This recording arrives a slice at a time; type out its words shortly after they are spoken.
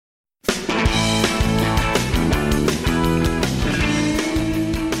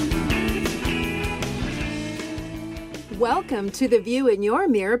Welcome to the View in Your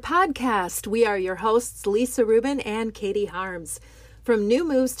Mirror podcast. We are your hosts, Lisa Rubin and Katie Harms. From new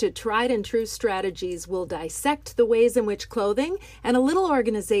moves to tried and true strategies, we'll dissect the ways in which clothing and a little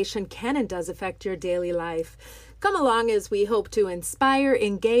organization can and does affect your daily life. Come along as we hope to inspire,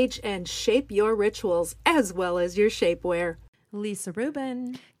 engage, and shape your rituals as well as your shapewear. Lisa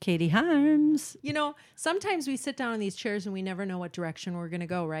Rubin. Katie Harms. You know, sometimes we sit down in these chairs and we never know what direction we're going to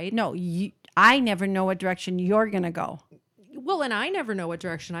go, right? No, I never know what direction you're going to go. Well, and I never know what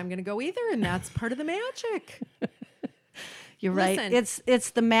direction I'm going to go either, and that's part of the magic. You're right. It's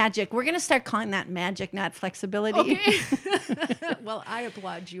the magic. We're going to start calling that magic, not flexibility. Okay. Well, I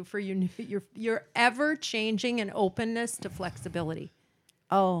applaud you for your ever-changing and openness to flexibility.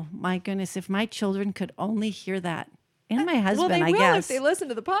 Oh, my goodness. If my children could only hear that. And my husband, well, I guess. Will if they listen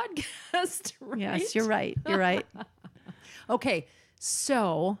to the podcast, right? Yes, you're right. You're right. Okay,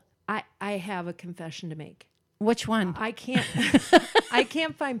 so I have a confession to make. Which one? I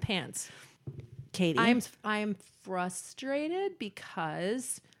can't find pants. Katie. I'm frustrated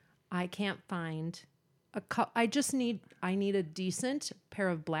because I can't find I need a decent pair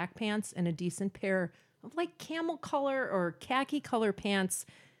of black pants and a decent pair of like camel color or khaki color pants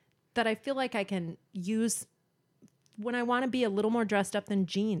that I feel like I can use when I want to be a little more dressed up than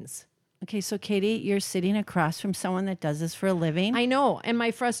jeans. Okay, so Katie, you're sitting across from someone that does this for a living. I know, and my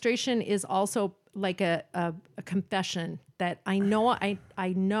frustration is also like a confession that I know, I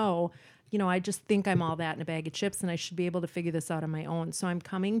just think I'm all that in a bag of chips, and I should be able to figure this out on my own. So I'm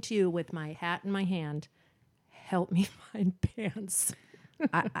coming to you with my hat in my hand. Help me find pants.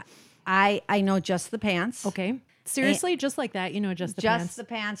 I know just the pants. Okay. Seriously, just like that, just the pants? Just the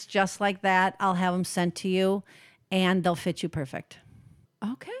pants, just like that. I'll have them sent to you. And they'll fit you perfect.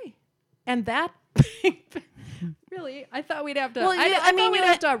 Okay. And that, really, I thought we'd have to, well, I mean, we'd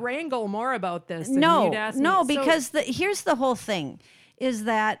have to wrangle more about this. No, because here's the whole thing is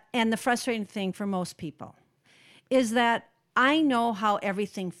that, and the frustrating thing for most people is that I know how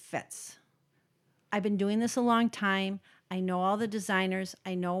everything fits. I've been doing this a long time. I know all the designers.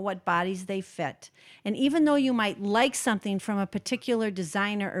 I know what bodies they fit. And even though you might like something from a particular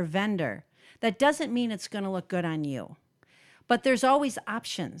designer or vendor, that doesn't mean it's going to look good on you. But there's always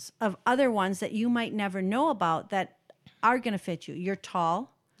options of other ones that you might never know about that are going to fit you. You're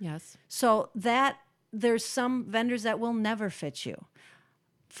tall. Yes. So that there's some vendors that will never fit you.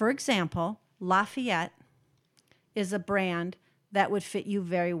 For example, Lafayette is a brand that would fit you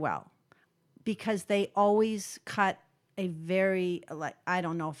very well because they always cut a very,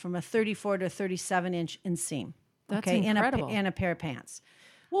 from a 34 to 37 inch inseam. That's incredible. In a pair of pants.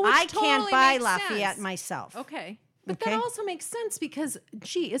 Well, I totally can't buy makes Lafayette sense. myself. Okay. But that also makes sense because,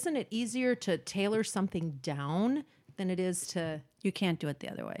 isn't it easier to tailor something down than it is to... You can't do it the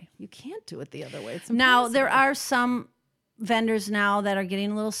other way. You can't do it the other way. It's now, there are some vendors now that are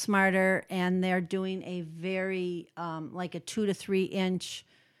getting a little smarter and they're doing a very, like a 2 to 3 inch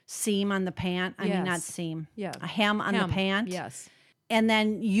seam on the pant. I mean, not seam. Yeah. A hem on the pant. Yes. And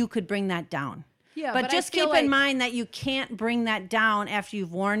then you could bring that down. Yeah, but just keep in mind that you can't bring that down after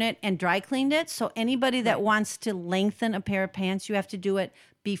you've worn it and dry cleaned it. So anybody that wants to lengthen a pair of pants, you have to do it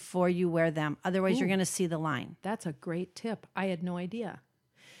before you wear them. Otherwise, you're going to see the line. That's a great tip. I had no idea.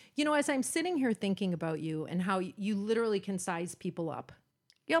 As I'm sitting here thinking about you and how you literally can size people up.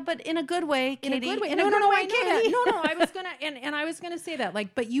 Yeah, but in a good way, Katie. In a good way. No, I know that. No, I was gonna and I was gonna say that.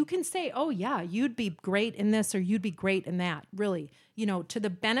 Like, but you can say, oh yeah, you'd be great in this or you'd be great in that. Really, to the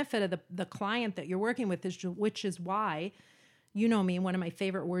benefit of the client that you're working with, which is why, me, one of my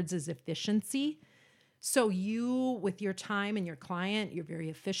favorite words is efficiency. So you, with your time and your client, you're very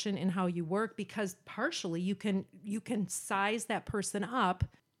efficient in how you work because partially you can size that person up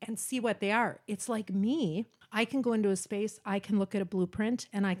and see what they are. It's like me. I can go into a space, I can look at a blueprint,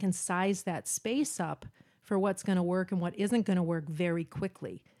 and I can size that space up for what's going to work and what isn't going to work very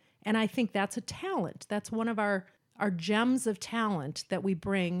quickly. And I think that's a talent. That's one of our gems of talent that we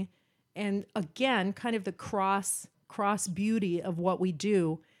bring. And again, kind of the cross beauty of what we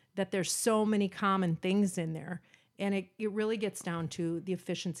do, that there's so many common things in there. And it really gets down to the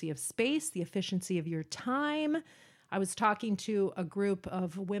efficiency of space, the efficiency of your time. I was talking to a group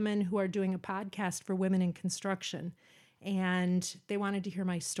of women who are doing a podcast for women in construction, and they wanted to hear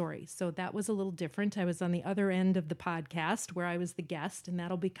my story. So that was a little different. I was on the other end of the podcast where I was the guest, and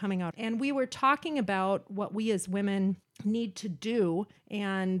that'll be coming out. And we were talking about what we as women need to do,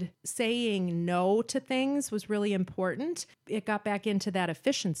 and saying no to things was really important. It got back into that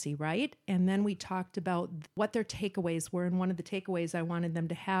efficiency, right? And then we talked about what their takeaways were. And one of the takeaways I wanted them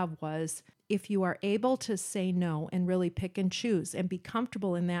to have was, if you are able to say no and really pick and choose and be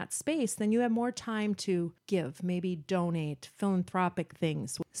comfortable in that space, then you have more time to give, maybe donate, philanthropic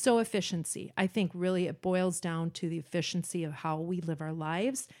things. So efficiency, I think really it boils down to the efficiency of how we live our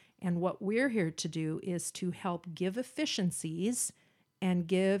lives. And what we're here to do is to help give efficiencies and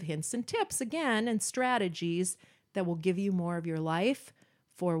give hints and tips again and strategies that will give you more of your life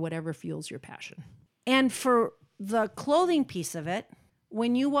for whatever fuels your passion. And for the clothing piece of it,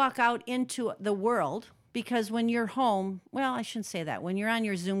 when you walk out into the world, because when you're home, well, I shouldn't say that. When you're on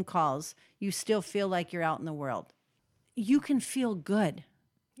your Zoom calls, you still feel like you're out in the world. You can feel good.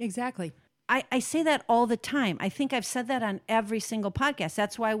 Exactly. I say that all the time. I think I've said that on every single podcast.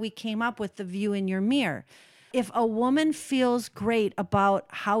 That's why we came up with the view in your mirror. If a woman feels great about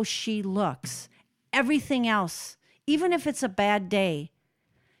how she looks, everything else, even if it's a bad day,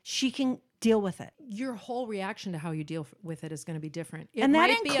 she can deal with it. Your whole reaction to how you deal with it is going to be different. And that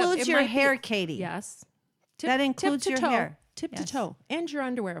includes your hair, Katie. Yes. That includes your hair. Tip to toe. And your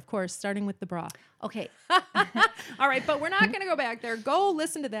underwear, of course, starting with the bra. Okay. All right, but we're not going to go back there. Go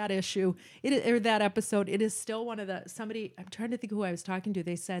listen to that issue, or that episode. It is still one of the, I'm trying to think who I was talking to.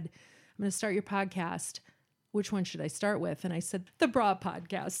 They said, I'm going to start your podcast. Which one should I start with? And I said, the bra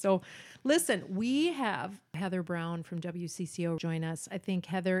podcast. So listen, we have Heather Brown from WCCO join us. I think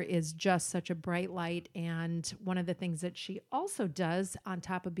Heather is just such a bright light. And one of the things that she also does on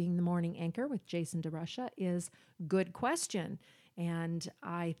top of being the morning anchor with Jason DeRusha is Good Question. And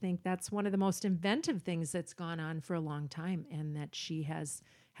I think that's one of the most inventive things that's gone on for a long time and that she has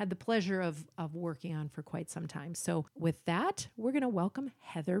had the pleasure of working on for quite some time. So with that, we're going to welcome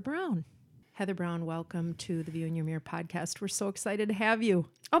Heather Brown. Heather Brown, welcome to the View in Your Mirror podcast. We're so excited to have you.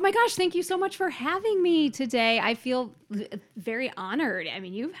 Oh my gosh, thank you so much for having me today. I feel very honored. I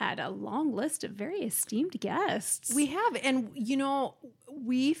mean, you've had a long list of very esteemed guests. We have, and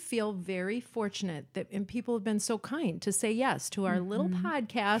we feel very fortunate that, and people have been so kind to say yes to our little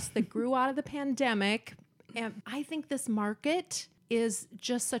podcast that grew out of the pandemic. And I think this market is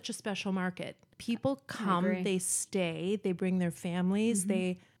just such a special market. People come, they stay, they bring their families,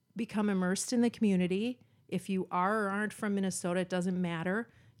 they become immersed in the community. If you are or aren't from Minnesota, it doesn't matter.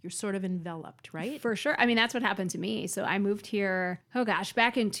 You're sort of enveloped, right? For sure. I mean, that's what happened to me. So I moved here,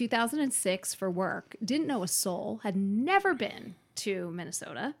 back in 2006 for work. Didn't know a soul, had never been to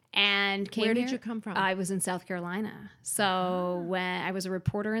Minnesota, and came Where here. did you come from? I was in South Carolina. So when I was a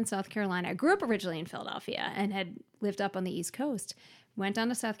reporter in South Carolina, I grew up originally in Philadelphia and had lived up on the East Coast. Went down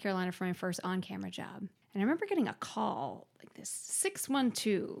to South Carolina for my first on-camera job. And I remember getting a call, like this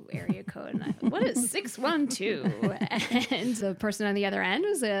 612 area code. And I thought, what is 612? And the person on the other end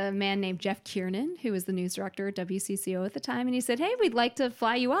was a man named Jeff Kiernan, who was the news director at WCCO at the time. And he said, hey, we'd like to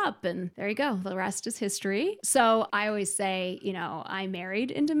fly you up. And there you go. The rest is history. So I always say, I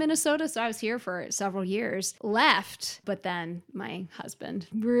married into Minnesota. So I was here for several years, left. But then my husband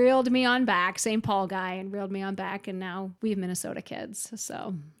reeled me on back, St. Paul guy, and reeled me on back. And now we have Minnesota kids.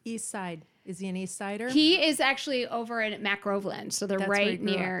 So East Side. Is he an East Sider? He is actually over in Mac Groveland. So they're That's right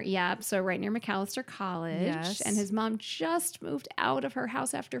near, right near McAllister College. Yes. And his mom just moved out of her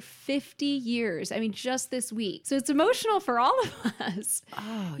house after 50 years. I mean, just this week. So it's emotional for all of us.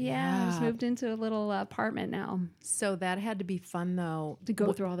 Oh, Yeah. Just moved into a little apartment now. So that had to be fun, though. To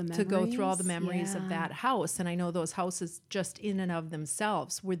go through all the memories. Of that house. And I know those houses just in and of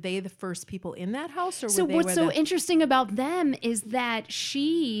themselves. Were they the first people in that house? Or So were they what's so interesting about them is that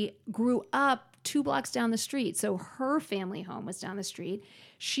she grew up 2 blocks down the street. So her family home was down the street.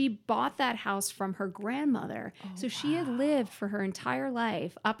 She bought that house from her grandmother. So she had lived for her entire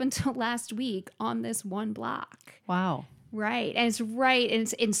life up until last week on this one block. Wow. Right. And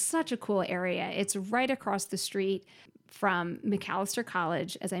it's in such a cool area. It's right across the street from McAllister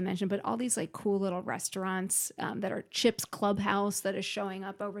College, as I mentioned, but all these like cool little restaurants that are Chips Clubhouse that is showing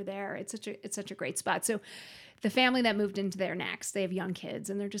up over there. It's such a great spot. So the family that moved into there next, they have young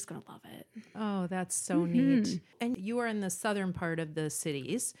kids and they're just going to love it. Oh, that's so neat. And you are in the southern part of the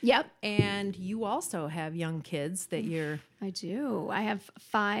cities. Yep. And you also have young kids that you're... I do. I have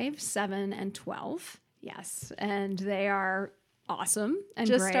 5, 7, and 12. Yes. And they are awesome and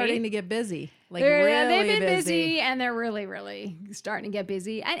just great. starting to get busy. Like they've been busy and they're really, really starting to get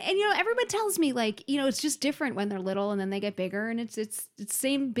busy. And everyone tells me it's just different when they're little and then they get bigger and it's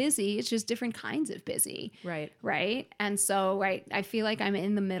same busy. It's just different kinds of busy. Right. Right. And so, I feel like I'm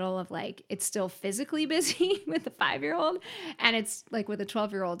in the middle of it's still physically busy with a 5-year-old and it's like with a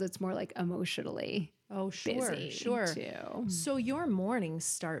 12-year-old, it's more like emotionally Oh, sure, busy sure. too. So your mornings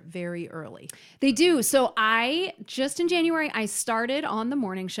start very early. They do. So I just in January, I started on the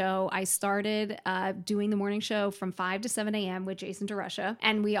morning show. I started doing the morning show from 5 to 7 a.m. with Jason DeRusha.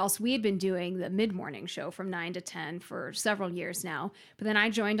 And we had been doing the mid-morning show from 9 to 10 for several years now. But then I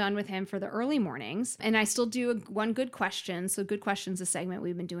joined on with him for the early mornings. And I still do one good question. So Good Questions, a segment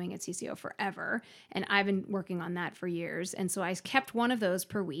we've been doing at CCO forever. And I've been working on that for years. And so I kept one of those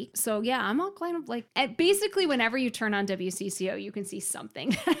per week. So yeah, I'm all kind of like, basically whenever you turn on WCCO, you can see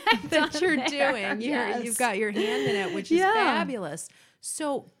something that you're doing. You've got your hand in it, which is fabulous.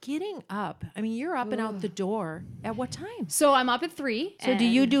 So getting up, I mean, you're up and out the door at what time? So I'm up at 3. So do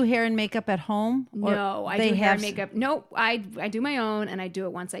you do hair and makeup at home? No, I do hair and makeup. Nope, I do my own, and I do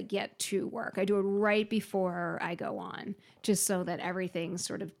it once I get to work. I do it right before I go on, just so that everything's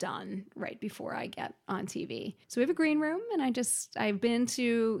sort of done right before I get on TV. So we have a green room, and I've been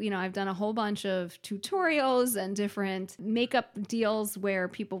to, I've done a whole bunch of tutorials and different makeup deals where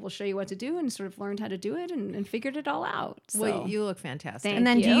people will show you what to do and sort of learned how to do it and figured it all out. So. Well, you look fantastic. And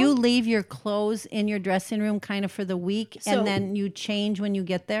then do you leave your clothes in your dressing room kind of for the week and then you change when you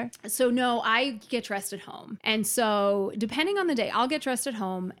get there? So no, I get dressed at home. And so depending on the day, I'll get dressed at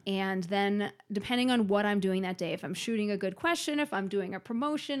home. And then depending on what I'm doing that day, if I'm shooting a good question, if I'm doing a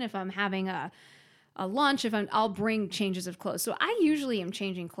promotion, if I'm having a lunch, I'll bring changes of clothes. So I usually am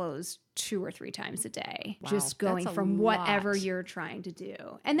changing clothes 2 or 3 times a day, just going from whatever you're trying to do.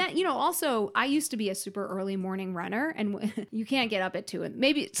 And that, also I used to be a super early morning runner, and you can't get up at 2. And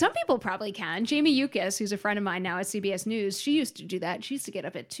maybe some people probably can. Jamie Yukis, who's a friend of mine now at CBS News, she used to do that. She used to get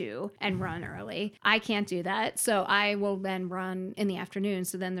up at 2 and run early. I can't do that. So I will then run in the afternoon.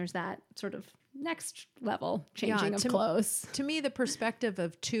 So then there's that sort of next level changing of clothes. To me, the perspective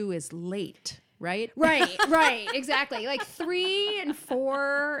of 2 is late. Right? Right, exactly. Like 3 and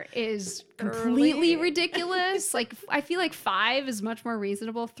 4 is completely ridiculous. Like I feel like 5 is much more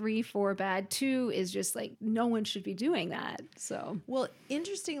reasonable. 3, 4 bad. 2 is just like no one should be doing that. So well,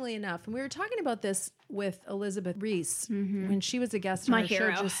 interestingly enough, and we were talking about this with Elizabeth Reese when she was a guest on my our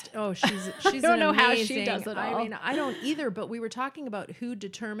hero. show. She's I don't know amazing. how she does it all. I mean, I don't either. But we were talking about who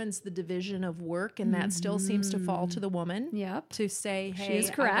determines the division of work, and that still seems to fall to the woman. Yep. To say, hey, She is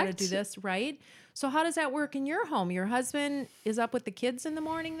correct. I got to do this, right? So how does that work in your home? Your husband is up with the kids in the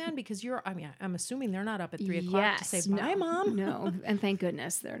morning then? Because I'm assuming they're not up at 3 o'clock to say, bye, Mom. No, and thank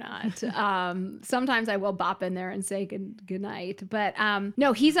goodness they're not. Sometimes I will bop in there and say good night. But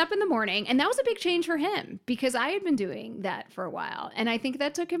no, he's up in the morning. And that was a big change for him because I had been doing that for a while. And I think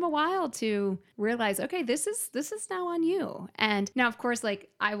that took him a while to realize, okay, this is now on you. And now, of course,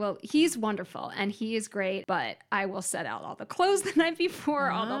 he's wonderful and he is great, but I will set out all the clothes the night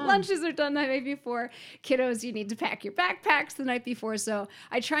before. All the lunches are done the night before. Kiddos, you need to pack your backpacks the night before. So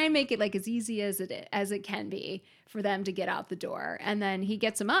I try and make it like as easy as it can be for them to get out the door. And then he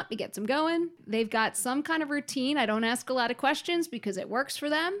gets them up, he gets them going. They've got some kind of routine. I don't ask a lot of questions because it works for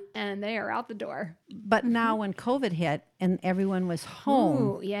them and they are out the door. But now when COVID hit and everyone was home,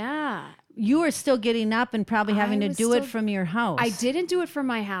 Ooh, yeah. You were still getting up and probably having to do it from your house. I didn't do it from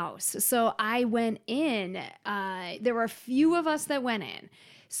my house. So I went in. There were a few of us that went in.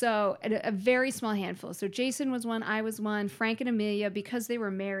 So a very small handful. So Jason was one, I was one, Frank and Amelia, because they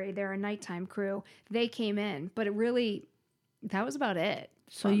were married, they're a nighttime crew, they came in. But that was about it.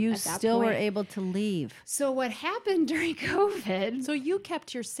 So you still were able to leave. So what happened during COVID? So you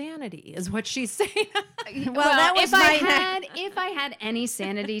kept your sanity, is what she's saying. Well, that was if I had any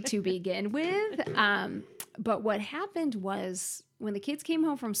sanity to begin with. But what happened was when the kids came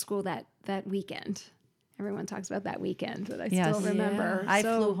home from school that weekend. Everyone talks about that weekend that I still remember. I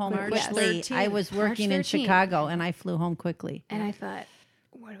flew home quickly. I was working in Chicago and I flew home quickly. And I thought,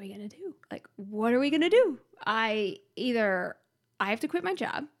 what are we going to do? What are we going to do? I have to quit my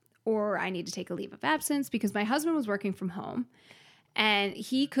job or I need to take a leave of absence because my husband was working from home and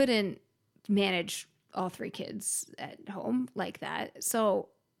he couldn't manage all 3 kids at home like that. So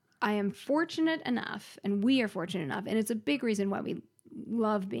I am fortunate enough, and we are fortunate enough, and it's a big reason why we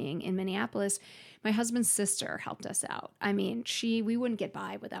love being in Minneapolis. My husband's sister helped us out. I mean, we wouldn't get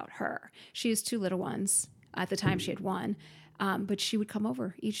by without her. She has 2 little ones. At the time, she had 1. But she would come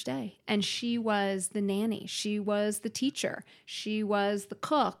over each day. And she was the nanny. She was the teacher. She was the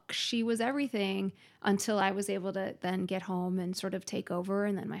cook. She was everything until I was able to then get home and sort of take over.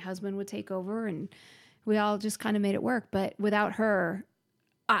 And then my husband would take over. And we all just kind of made it work. But without her,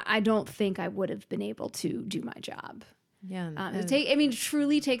 I don't think I would have been able to do my job. Yeah. It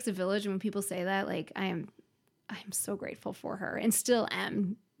truly takes a village. And when people say that, I'm so grateful for her and still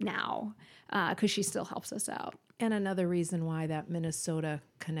am now because she still helps us out. And another reason why that Minnesota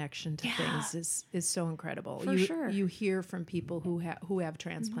connection to things is so incredible. For sure. You hear from people who have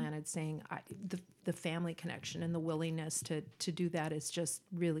transplanted saying the family connection and the willingness to do that is just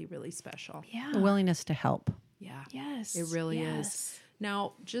really, really special. Yeah. The willingness to help. Yeah. Yes. It really is.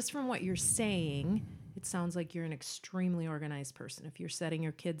 Now, just from what you're saying, it sounds like you're an extremely organized person. If you're setting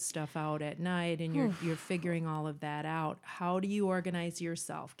your kids' stuff out at night and you're figuring all of that out, how do you organize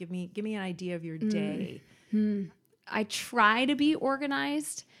yourself? Give me an idea of your day. I try to be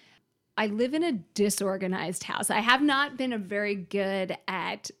organized. I live in a disorganized house. I have not been very good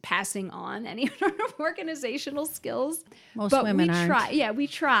at passing on any sort of organizational skills. Most women aren't. Try. Yeah, we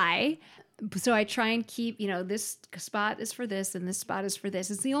try. So I try and keep, this spot is for this and this spot is for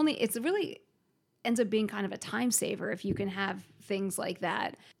this. It's really ends up being kind of a time saver if you can have things like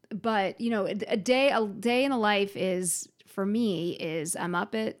that. But, a day in the life is, for me, is I'm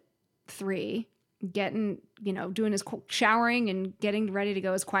up at 3, getting, doing showering and getting ready to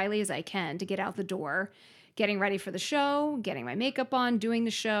go as quietly as I can to get out the door, getting ready for the show, getting my makeup on, doing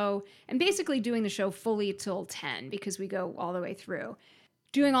the show, and basically doing the show fully till 10 because we go all the way through.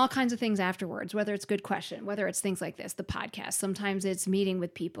 Doing all kinds of things afterwards, whether it's Good Question, whether it's things like this, the podcast. Sometimes it's meeting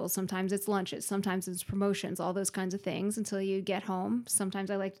with people. Sometimes it's lunches. Sometimes it's promotions, all those kinds of things until you get home.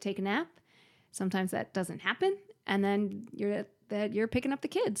 Sometimes I like to take a nap. Sometimes that doesn't happen. And then you're picking up the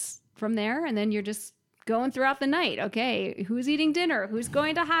kids from there. And then you're just going throughout the night. Okay, who's eating dinner? Who's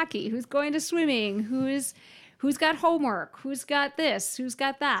going to hockey? Who's going to swimming? Who's got homework? Who's got this? Who's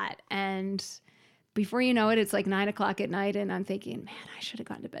got that? And before you know it, it's like 9:00 at night, and I'm thinking, man, I should have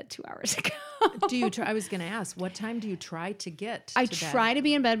gone to bed 2 hours ago. Do you try? I was going to ask, what time do you try to get? I to bed? try to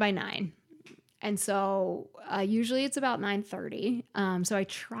be in bed by 9, and so usually it's about 9:30. So I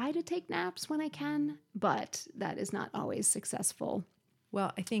try to take naps when I can, but that is not always successful.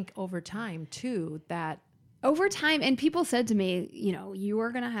 Well, I think over time too, that over time, and people said to me, you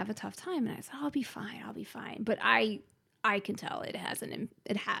are going to have a tough time, and I said, I'll be fine. But I can tell it has an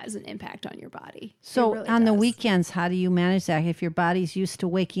impact on your body. So really on the does. weekends, how do you manage that? If your body's used to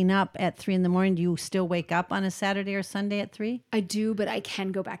waking up at 3 a.m, do you still wake up on a Saturday or Sunday at 3? I do, but I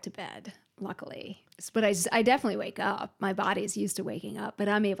can go back to bed, luckily. But I definitely wake up. My body is used to waking up, but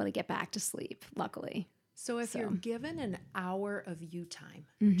I'm able to get back to sleep, luckily. So if you're given an hour of you time,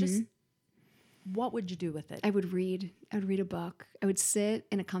 just what would you do with it? I would read a book. I would sit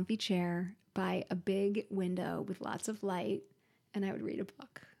in a comfy chair by a big window with lots of light, and I would read a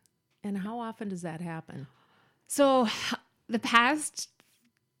book. And how often does that happen? So the past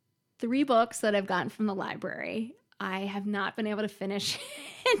 3 books that I've gotten from the library, I have not been able to finish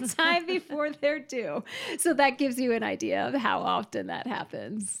in time before they're due. So that gives you an idea of how often that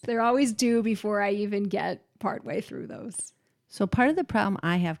happens. They're always due before I even get partway through those. So part of the problem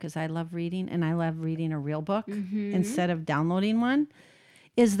I have, because I love reading and I love reading a real book instead of downloading one,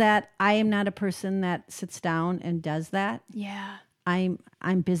 is that I am not a person that sits down and does that. Yeah. I'm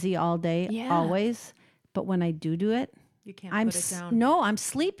busy all day, always. But when I do it, You can't put it down. No, I'm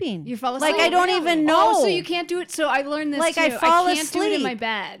sleeping. You fall asleep. Like I don't even know. Oh, so you can't do it. So I learned this Like, too. I fall can't do it in asleep. my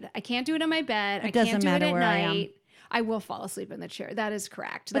bed. I can't do it in my bed. I doesn't can't do it matter at where I am. night. I will fall asleep in the chair. That is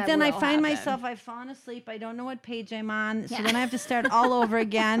correct. But That then I will find happen. myself, I've fallen asleep. I don't know what page I'm on. So then I have to start all over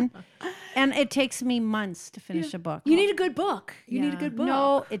again. And it takes me months to finish a book. You need a good book. You need a good book.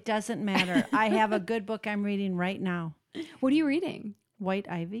 No, it doesn't matter. I have a good book I'm reading right now. What are you reading? White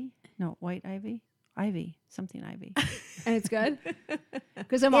Ivy? No, White Ivy? Ivy. Something Ivy. And it's good?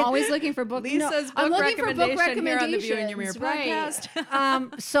 Because I'm always looking for book. Lisa's I'm book looking for book recommendation here on the View in Your Mirror recommendations,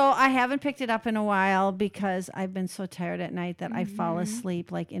 podcast. So I haven't picked it up in a while because I've been so tired at night that I fall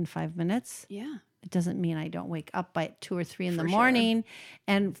asleep like in 5 minutes. Yeah. It doesn't mean I don't wake up by 2 or 3 in the morning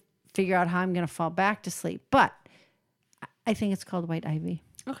and figure out how I'm going to fall back to sleep. But I think it's called White Ivy.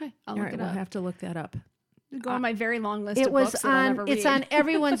 Okay. I'll All look right, it we'll up. have to look that up. Go on my very long list It of was books that I'll never on. read. It's on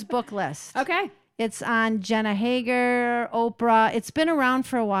everyone's book list. Okay. It's on Jenna Hager, Oprah. It's been around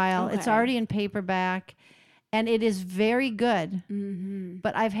for a while. It's Okay. already in paperback, and it is very good. Mm-hmm.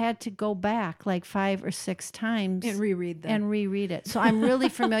 But I've had to go back like 5 or 6 times And reread that. and reread it. So I'm really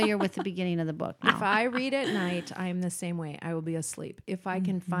familiar with the beginning of the book now. If I read at night, I am the same way. I will be asleep. If I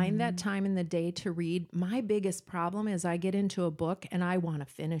can find that time in the day to read, my biggest problem is I get into a book and I want to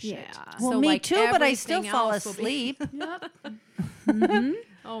finish it. Well, So, me like, too, but I still everything fall else will be- asleep. Yep.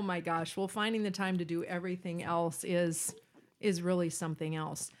 Oh my gosh. Well, finding the time to do everything else is really something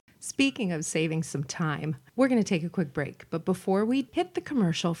else. Speaking of saving some time, we're going to take a quick break. But before we hit the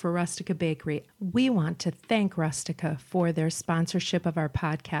commercial for Rustica Bakery, we want to thank Rustica for their sponsorship of our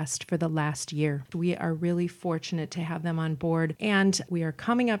podcast for the last year. We are really fortunate to have them on board, and we are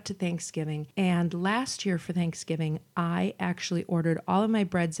coming up to Thanksgiving. And last year for Thanksgiving, I actually ordered all of my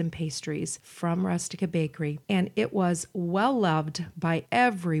breads and pastries from Rustica Bakery, and it was well loved by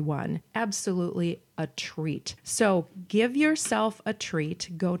everyone. Absolutely a treat. So give yourself a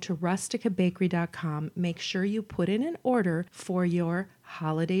treat. Go to rusticabakery.com. Make sure you put in an order for your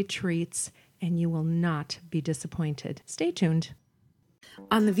holiday treats, and you will not be disappointed. Stay tuned.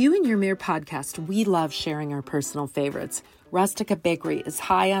 On the View in Your Mirror podcast, we love sharing our personal favorites. Rustica Bakery is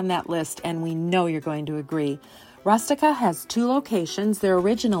high on that list, and we know you're going to agree. Rustica has 2 locations. They're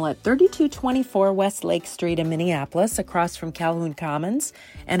original at 3224 West Lake Street in Minneapolis, across from Calhoun Commons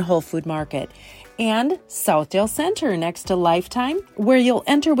and Whole Food Market, and Southdale Center next to Lifetime, where you'll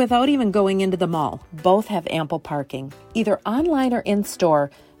enter without even going into the mall. Both have ample parking. Either online or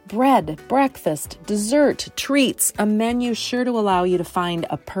in-store, bread, breakfast, dessert, treats, a menu sure to allow you to find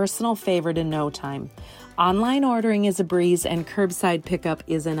a personal favorite in no time. Online ordering is a breeze, and curbside pickup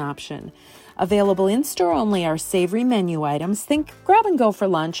is an option. Available in-store only are savory menu items. Think grab and go for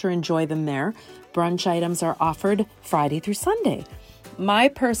lunch or enjoy them there. Brunch items are offered Friday through Sunday. My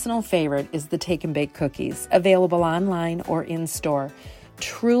personal favorite is the Take and Bake cookies, available online or in-store.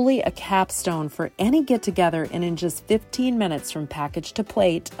 Truly a capstone for any get-together, and in just 15 minutes from package to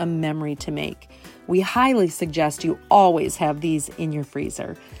plate, a memory to make. We highly suggest you always have these in your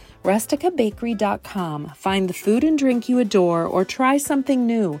freezer. rusticabakery.com. Find the food and drink you adore, or try something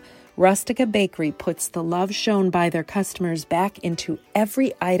new. Rustica Bakery puts the love shown by their customers back into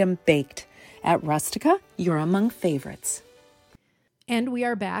every item baked. At Rustica, you're among favorites. And we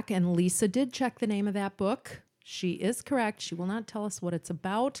are back, and Lisa did check the name of that book. She is correct. She will not tell us what it's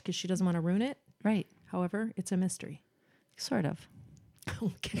about because she doesn't want to ruin it. Right. However, it's a mystery. Sort of.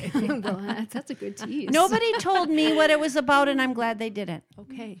 Okay. Well, that's a good tease. Nobody told me what it was about, and I'm glad they didn't.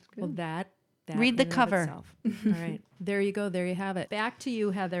 Okay. Well, that Read the in and of cover. itself. All right. There you go. There you have it. Back to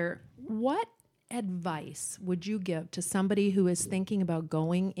you, Heather. What advice would you give to somebody who is thinking about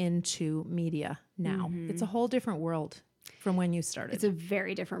going into media now? It's a whole different world from when you started. It's a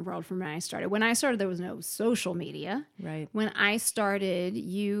very different world from when I started. When I started, there was no social media. Right. When I started,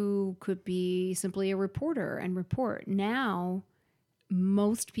 you could be simply a reporter and report. Now,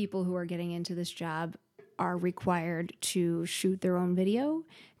 most people who are getting into this job are required to shoot their own video,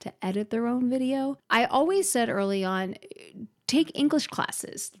 to edit their own video. I always said early on, take English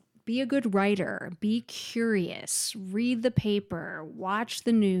classes. Be a good writer, be curious, read the paper, watch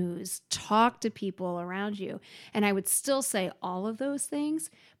the news, talk to people around you. And I would still say all of those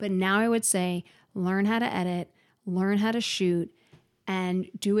things, but now I would say learn how to edit, learn how to shoot, and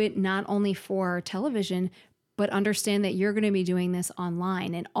do it not only for television, but understand that you're going to be doing this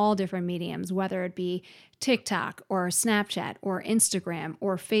online in all different mediums, whether it be TikTok or Snapchat or Instagram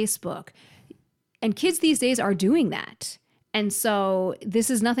or Facebook. And kids these days are doing that. And so this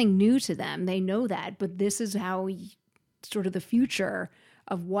is nothing new to them. They know that, but this is how sort of the future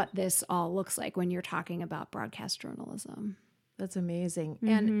of what this all looks like when you're talking about broadcast journalism. That's amazing.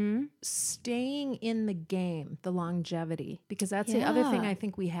 And staying in the game, the longevity, because that's the other thing I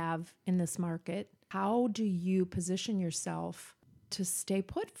think we have in this market. How do you position yourself to stay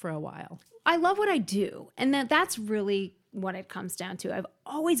put for a while? I love what I do. And that's really what it comes down to. I've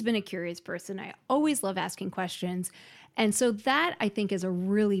always been a curious person. I always love asking questions. And so that, I think, is a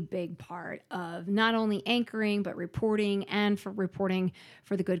really big part of not only anchoring, but reporting, and for reporting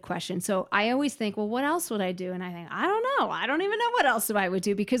for the good question. So I always think, well, what else would I do? And I think, I don't know. I don't even know what else I would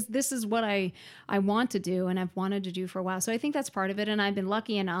do, because this is what I want to do and I've wanted to do for a while. So I think that's part of it. And I've been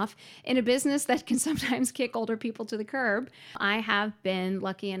lucky enough in a business that can sometimes kick older people to the curb. I have been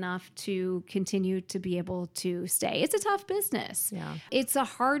lucky enough to continue to be able to stay. It's a tough business. Yeah. It's a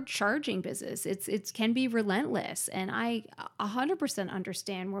hard charging business. It can be relentless. And I 100%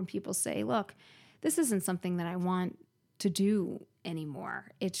 understand when people say, look, this isn't something that I want to do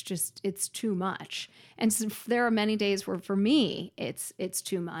anymore. It's too much. And so there are many days where for me, it's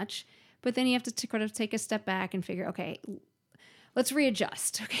too much, but then you have to kind of take a step back and figure, okay, let's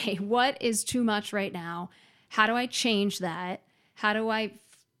readjust. Okay. What is too much right now? How do I change that? How do I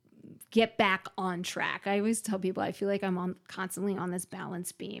get back on track? I always tell people I feel like I'm constantly on this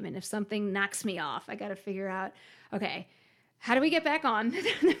balance beam. And if something knocks me off, I got to figure out, okay, how do we get back on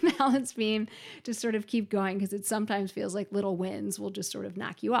the balance beam to sort of keep going? Because it sometimes feels like little wins will just sort of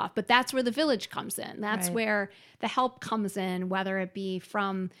knock you off. But that's where the village comes in. That's Right. where the help comes in, whether it be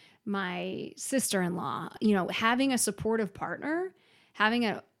from my sister-in-law, having a supportive partner having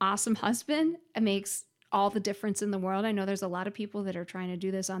an awesome husband, it makes all the difference in the world. I know there's a lot of people that are trying to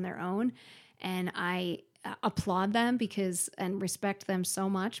do this on their own, and I applaud them and respect them so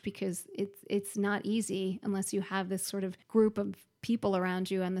much, because it's not easy unless you have this sort of group of people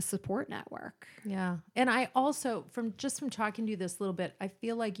around you and the support network. Yeah. And I also, from talking to you this little bit, I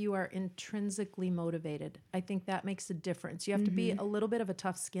feel like you are intrinsically motivated. I think that makes a difference. You have to be a little bit of a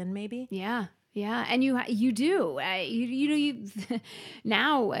tough skin, maybe. Yeah. Yeah, and you do. You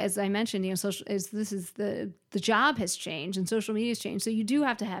now, as I mentioned, the job has changed and social media has changed. So you do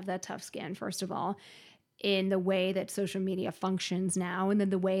have to have that tough skin, first of all, in the way that social media functions now, and then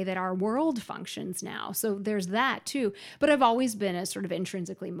the way that our world functions now. So there's that too. But I've always been a sort of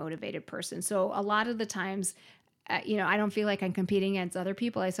intrinsically motivated person. So a lot of the times, I don't feel like I'm competing against other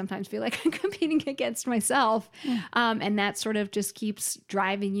people. I sometimes feel like I'm competing against myself. And that sort of just keeps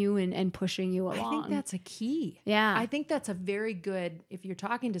driving you and pushing you along. I think that's a key. Yeah. I think that's a very good, if you're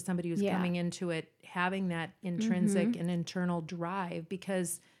talking to somebody who's coming into it, having that intrinsic and internal drive,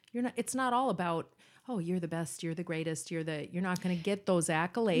 because it's not all about, oh, you're the best, you're the greatest, you're not going to get those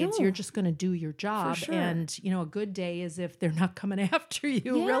accolades. No. You're just going to do your job. For sure. And, a good day is if they're not coming after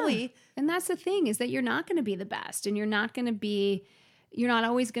you, really. And that's the thing, is that you're not going to be the best, and you're not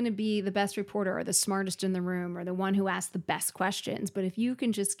always going to be the best reporter or the smartest in the room or the one who asks the best questions. But if you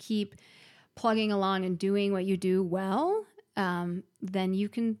can just keep plugging along and doing what you do well, then you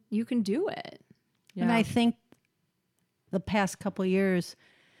can do it. Yeah. And I think the past couple of years,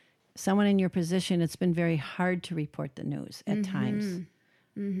 someone in your position, it's been very hard to report the news at times.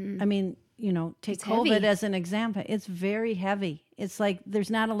 I mean, take It's COVID heavy. as an example. It's very heavy. It's like there's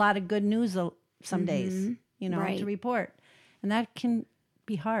not a lot of good news some days, Right. to report. And that can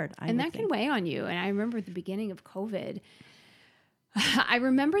be hard. And that can weigh on you. And I remember at the beginning of COVID, I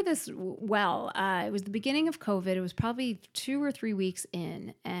remember this well. It was the beginning of COVID. It was probably 2 or 3 weeks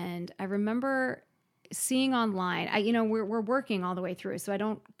in. And I remember seeing online, we're working all the way through, so I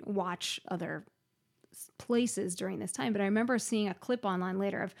don't watch other places during this time. But I remember seeing a clip online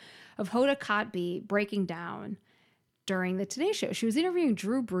later of Hoda Kotb breaking down during the Today Show. She was interviewing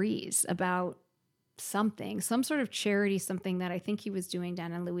Drew Brees about some sort of charity, something that I think he was doing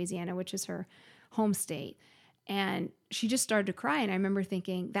down in Louisiana, which is her home state. And she just started to cry. And I remember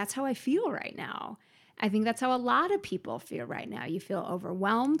thinking, that's how I feel right now. I think that's how a lot of people feel right now. You feel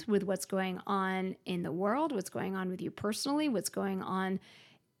overwhelmed with what's going on in the world, what's going on with you personally, what's going on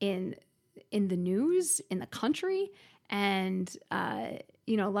in the news, in the country. And,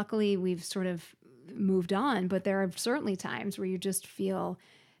 luckily we've sort of moved on, but there are certainly times where you just feel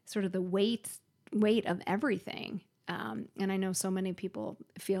sort of the weight of everything. And I know so many people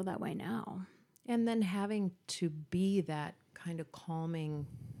feel that way now. And then having to be that kind of calming,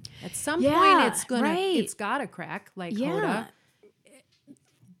 at some point it's gotta crack, like Hoda,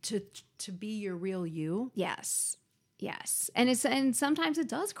 to be your real you. Yes. And sometimes it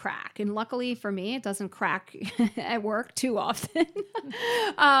does crack. And luckily for me, it doesn't crack at work too often.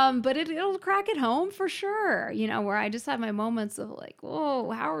 But it'll crack at home for sure, where I just have my moments of like,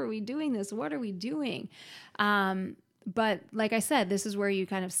 whoa, how are we doing this? What are we doing? But like I said, this is where you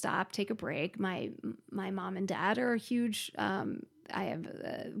kind of stop, take a break. My mom and dad are a huge, I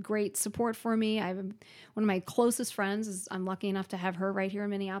have great support for me. I have one of my closest friends, I'm lucky enough to have her right here in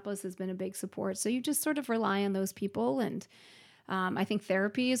Minneapolis, has been a big support. So you just sort of rely on those people. And I think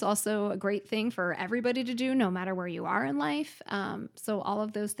therapy is also a great thing for everybody to do, no matter where you are in life. So all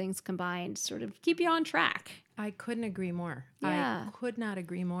of those things combined sort of keep you on track. I couldn't agree more. Yeah. I could not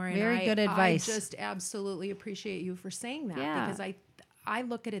agree more. And Very good advice. I just absolutely appreciate you for saying that, Yeah. because I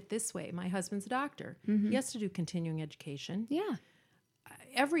look at it this way. My husband's a doctor. He has to do continuing education. Yeah.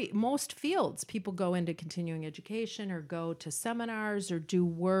 Most fields, people go into continuing education or go to seminars or do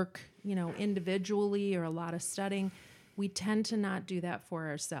work, individually, or a lot of studying. We tend to not do that for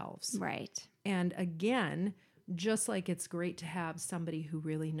ourselves. Right. And again, just like it's great to have somebody who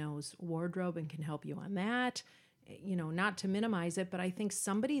really knows wardrobe and can help you on that, not to minimize it, but I think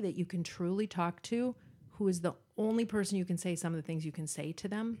somebody that you can truly talk to, who is the only person you can say some of the things you can say to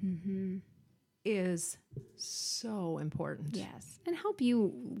them, is so important. Yes. And help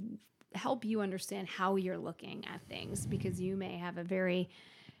you understand how you're looking at things, because you may have a very,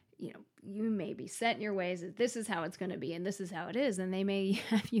 you may be set in your ways that this is how it's going to be and this is how it is. And they may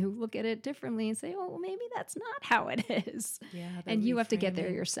have you look at it differently and say, oh, well, maybe that's not how it is. Yeah. And you have to get there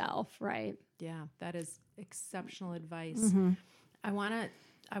reframing. yourself. Right. Yeah. That is exceptional advice. I want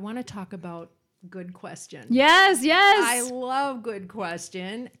to talk about Good question. Yes, yes. I love good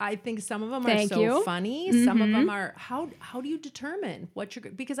question. I think some of them Thank are so you. funny. Some of them are, how do you determine what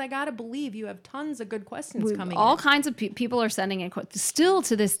you're, because I got to believe you have tons of good questions coming All in. kinds of people are sending in quotes. Still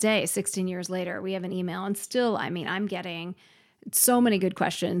to this day, 16 years later, we have an email, and still, I mean, I'm getting so many good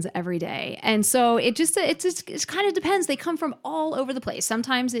questions every day. And so it kind of depends. They come from all over the place.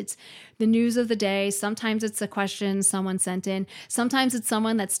 Sometimes it's the news of the day. Sometimes it's a question someone sent in. Sometimes it's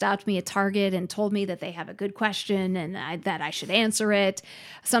someone that stopped me at Target and told me that they have a good question and that I should answer it.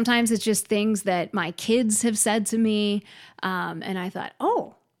 Sometimes it's just things that my kids have said to me. And I thought,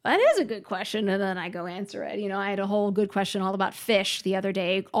 oh, that is a good question. And then I go answer it. You know, I had a whole good question all about fish the other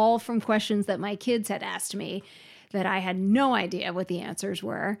day, all from questions that my kids had asked me that I had no idea what the answers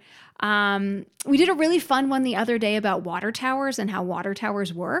were. We did a really fun one the other day about water towers and how water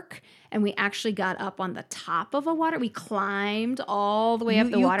towers work. And we actually got up on the top of a water. We climbed all the way up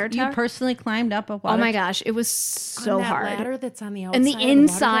the water tower. You personally climbed up a water Oh my gosh, it was so on that hard. ladder that's on the outside. And the of water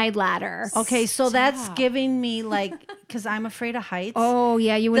inside ladder. Okay, so that's giving me like, because I'm afraid of heights. Oh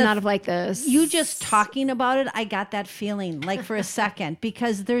yeah, you would not have liked this. You just talking about it, I got that feeling like for a second,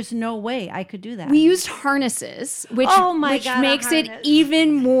 because there's no way I could do that. We used harnesses, which God, a makes it harness.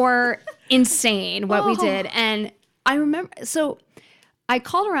 even more insane what we did. And I remember, so I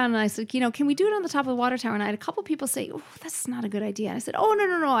called around and I said, you know, can we do it on the top of the water tower? And I had a couple people say, oh, that's not a good idea. And I said, oh,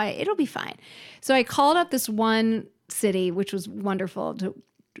 no, it'll be fine. So I called up this one city, which was wonderful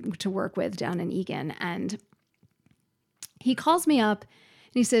to work with down in Egan. And he calls me up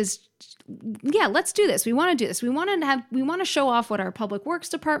and he says, yeah, let's do this. We want to do this. We want to show off what our public works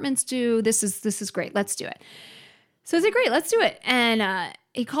departments do. This is great. Let's do it. So I said, great, let's do it. And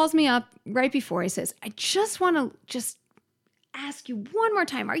he calls me up right before. He says, I just want to ask you one more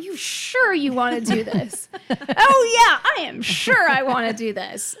time. Are you sure you want to do this? Oh yeah, I am sure I want to do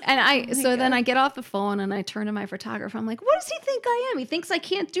this. And then I get off the phone and I turn to my photographer. I'm like, what does he think I am? He thinks I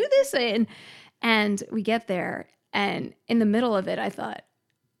can't do this. And we get there, and in the middle of it, I thought,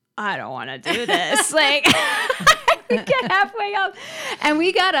 I don't want to do this. Like, we get halfway up, and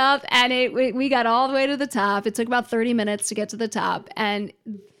we got up, and we got all the way to the top. It took about 30 minutes to get to the top, and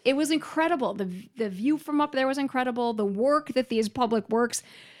it was incredible. The view from up there was incredible. The work that these public works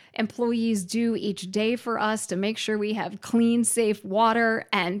employees do each day for us to make sure we have clean, safe water,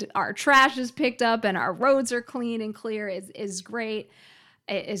 and our trash is picked up, and our roads are clean and clear is great.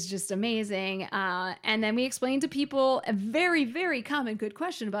 It is just amazing. And then we explained to people a very, very common good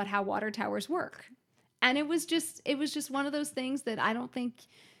question about how water towers work. And it was just one of those things that I don't think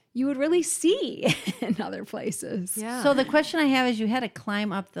you would really see in other places. Yeah. So the question I have is, you had to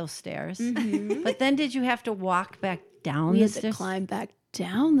climb up those stairs, but then did you have to walk back down We the had to stairs? climb back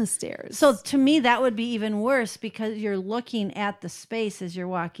down the stairs. So to me, that would be even worse, because you're looking at the space as you're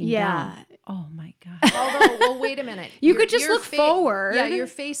walking down. Oh my God. Although, well, wait a minute. You could just look forward. Yeah, you're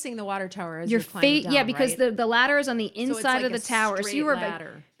facing the water tower as you're climbing down, yeah, because right? the ladder is on the inside like of the a tower. So straight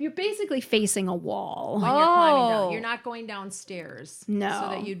ladder. you're basically facing a wall. When you're climbing down. You're not going downstairs. No. So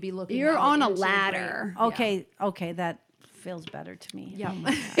that you'd be looking You're out on a into the ladder. great- Okay, that feels better to me. Yeah.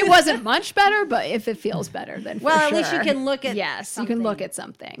 It wasn't much better, but if it feels better, then for Well, sure. at least you can look at Yes, you can look at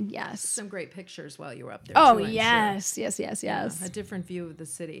something. Yes. Some great pictures while you were up there. Oh, too, I'm yes, sure. yes. A different view of the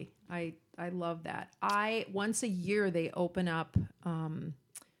city. I love that. Once a year they open up.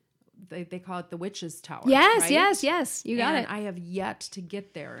 They call it the Witch's Tower. Yes, right? yes. You got and it. I have yet to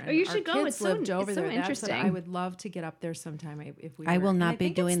get there. And you should our go. Kids It's so- lived over it's so there. That's what interesting. I would love to get up there sometime if we. I were. will And not be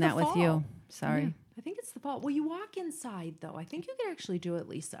think it's doing the that with fall. you. Sorry. Yeah, I think it's the fall. Well, you walk inside though. I think you could actually do it,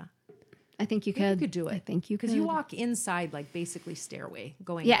 Lisa. I think you I think could. you could do it. I think you could. Because you walk inside, like basically stairway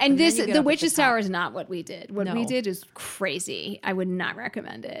going. Yeah, up, and then this you get the up at Witch's top. Tower is not what we did. What we No. did is crazy. I would not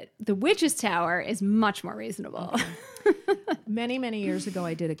recommend it. The Witch's Tower is much more reasonable. Many, many years ago,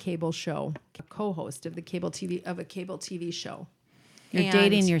 I did a cable show, co-host of a cable TV show. You're And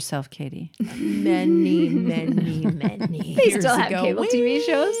dating yourself, Katie. many They years still have ago, cable TV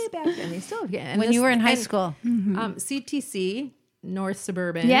shows? way back then. They still have. And When you were in high school. CTC, North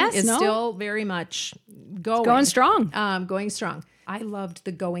Suburban, Yes, is no. still very much going. Going strong. Going strong. I loved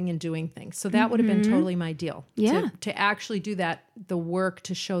the going and doing thing. So that would have been totally my deal. Yeah. To actually do that, the work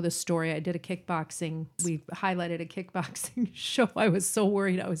to show the story. I did a kickboxing. We highlighted a kickboxing show. I was so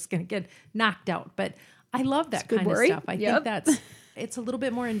worried I was going to get knocked out. But I love that good kind worry. of stuff. I Yep. think it's a little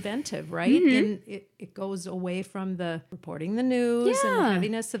bit more inventive, right? And it goes away from the reporting the news and the Yeah.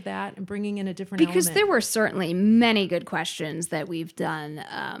 heaviness of that and bringing in a different Because element. there were certainly many good questions that we've done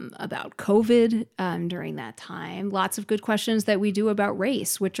about COVID during that time. Lots of good questions that we do about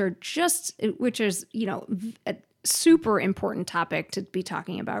race, which is, super important topic to be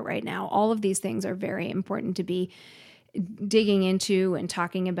talking about right now. All of these things are very important to be digging into and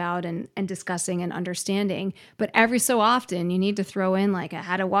talking about and discussing and understanding. But every so often you need to throw in like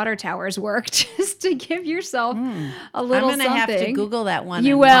how do water towers work just to give yourself a little I'm gonna something. have to Google that one.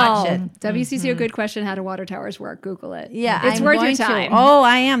 You and will. watch it. WCCO, good question. How do water towers work? Google it. Yeah, it's I'm worth your going to. time. Oh,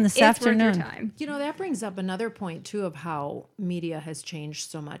 I am this it's afternoon. worth your time. You know, that brings up another point too of how media has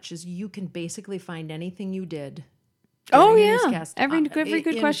changed so much is you can basically find anything you did. Oh during a yeah, newscast, every good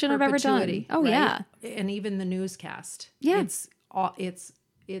in question I've ever done. perpetuity, Oh right? yeah, and even the newscast. Yeah. It's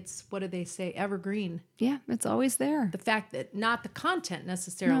what do they say? Evergreen. yeah, it's always there. The fact that not the content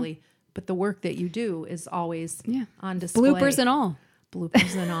necessarily, but the work that you do is always on display. Bloopers and all.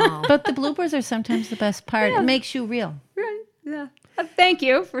 Bloopers and all. But the bloopers are sometimes the best part. It makes you real. Right. Yeah. Thank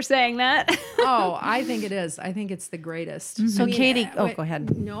you for saying that. Oh, I think it is. I think it's the greatest. So, I mean, Katie, wait, go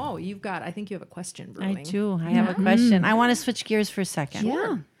ahead. No, I think you have a question brewing. I do. I have a question. I want to switch gears for a second.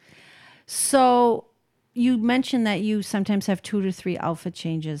 Yeah. So you mentioned that you sometimes have 2 to 3 outfit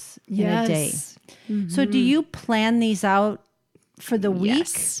changes in a day. So do you plan these out for the week?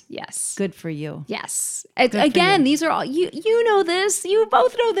 Yes. Good for you. Yes. for Again, you. these are all you know this. You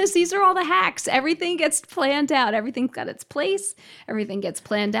both know this. These are all the hacks. Everything gets planned out. Everything's got its place. Everything gets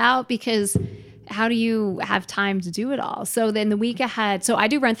planned out because how do you have time to do it all? So then the week ahead, so I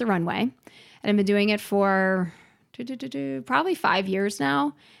do Rent the Runway, and I've been doing it for probably 5 years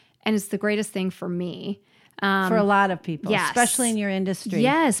now, and it's the greatest thing for me. For a lot of people, yes. especially in your industry.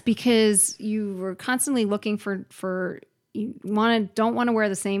 Yes, because you were constantly looking for you don't want to wear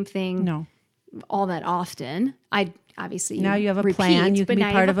the same thing No. all that often. I obviously Now you have a repeat, plan. You can but be now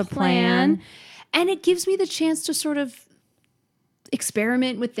you part have of a plan. and it gives me the chance to sort of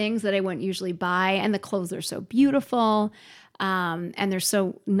experiment with things that I wouldn't usually buy. And the clothes are so beautiful, and they're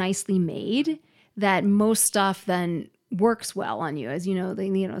so nicely made that most stuff then works well on you. As you know,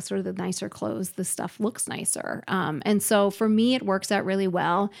 sort of the nicer clothes, the stuff looks nicer. And so for me, it works out really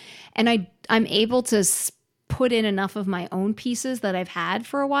well. And I'm able to put in enough of my own pieces that I've had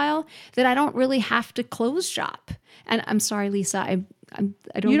for a while that I don't really have to clothes shop. And I'm sorry, Lisa, I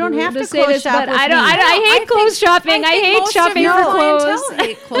don't. You don't really have want to say clothes this, shop but with I don't. me. I hate clothes shopping. I hate most shopping of your for clothes. clientele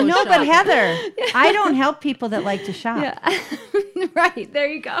hate clothes No, but shopping. Heather, I don't help people that like to shop. Yeah. Right. There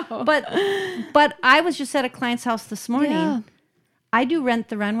you go. But I was just at a client's house this morning. Yeah. I do Rent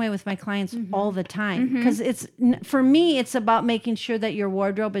the Runway with my clients all the time because for me, it's about making sure that your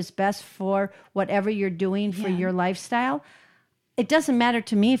wardrobe is best for whatever you're doing for your lifestyle. It doesn't matter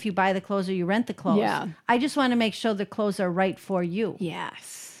to me if you buy the clothes or you rent the clothes. Yeah. I just want to make sure the clothes are right for you.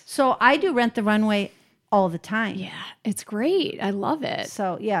 Yes. So I do Rent the Runway all the time. Yeah. It's great. I love it.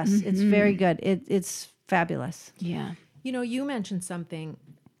 So yes, it's very good. It's fabulous. Yeah. You know, you mentioned something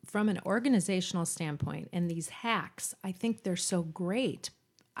from an organizational standpoint, and these hacks, I think they're so great.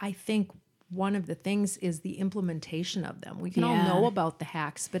 I think one of the things is the implementation of them. We can all know about the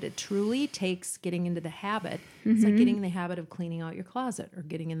hacks, but it truly takes getting into the habit. It's like getting in the habit of cleaning out your closet or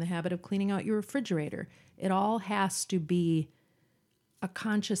getting in the habit of cleaning out your refrigerator. It all has to be a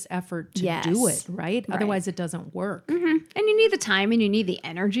conscious effort to do it, right? Otherwise it doesn't work. And you need the time and you need the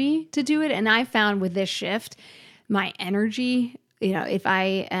energy to do it. And I found with this shift, my energy, if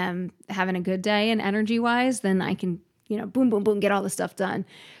I am having a good day and energy wise, then I can, boom, boom, boom, get all the stuff done.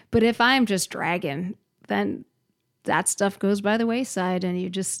 But if I'm just dragging, then that stuff goes by the wayside and you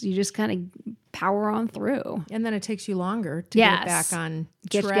just kind of power on through. And then it takes you longer to get back on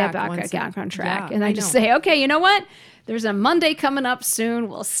track. Get back on track. Yeah, and I just say, okay, you know what? There's a Monday coming up soon.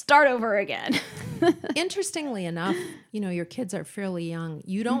 We'll start over again. Interestingly enough, your kids are fairly young.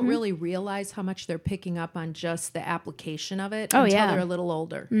 You don't really realize how much they're picking up on just the application of it until they're a little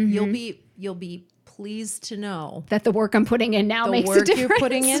older. You'll be pleased to know that the work I'm putting in now makes a work difference. you're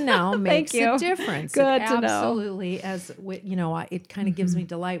putting in now makes you. a difference. Good it to know. absolutely, it kind of gives me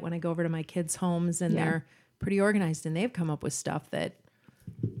delight when I go over to my kids' homes and they're pretty organized and they've come up with stuff that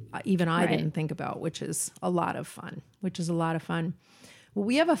even I didn't think about, which is a lot of fun. Well,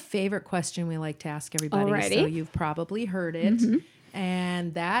 we have a favorite question we like to ask everybody, Alrighty. so you've probably heard it,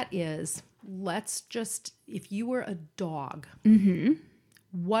 and that is, if you were a dog,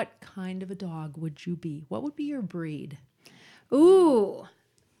 what kind of a dog would you be? What would be your breed? Ooh,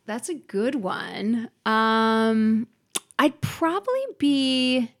 that's a good one. I'd probably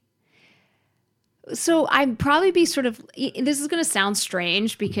be sort of, this is going to sound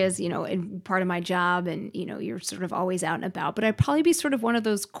strange because, in part of my job and, you're sort of always out and about, but I'd probably be sort of one of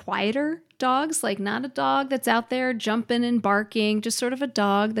those quieter dogs, like not a dog that's out there jumping and barking, just sort of a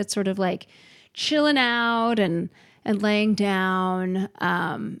dog that's sort of like chilling out and laying down.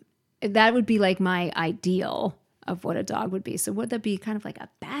 That would be like my ideal of what a dog would be. So would that be kind of like a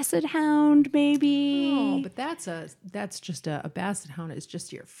basset hound, maybe? Oh, but that's just a basset hound is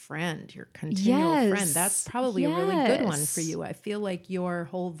just your friend, your continual Yes. friend. That's probably a really good one Yes. for you. I feel like your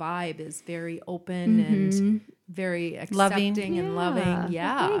whole vibe is very open and very accepting and loving.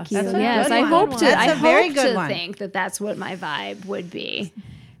 Yeah. Thank you. That's a Yes, good I one. hope to. That's I a very hope good to one. think that that's what my vibe would be.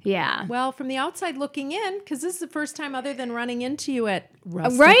 Yeah. Well, from the outside looking in, because this is the first time other than running into you at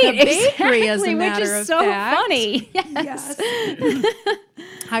Rustica Right, Bakery, as a exactly, which matter is of so fact. funny. Yes.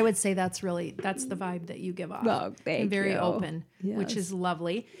 I would say that's the vibe that you give off. Oh, thank and very you. open, which Yes. is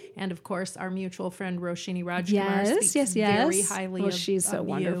lovely. And of course, our mutual friend Roshini Rajkumar Yes, speaks yes, very yes. highly Well, of she's so of you,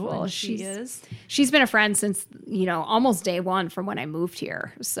 wonderful. and she is. She's been a friend since, almost day one from when I moved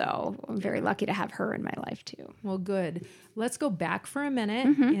here. So I'm very lucky to have her in my life too. Well, good. Let's go back for a minute,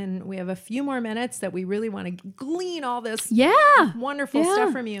 Mm-hmm. and we have a few more minutes that we really want to glean all this Yeah. wonderful Yeah.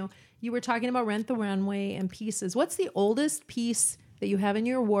 stuff from you. You were talking about Rent the Runway and pieces. What's the oldest piece that you have in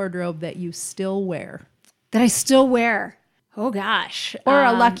your wardrobe that you still wear? That I still wear. Oh gosh. Or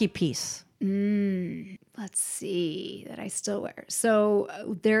a lucky piece. Let's see, that I still wear. So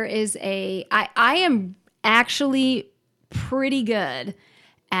there is I am actually pretty good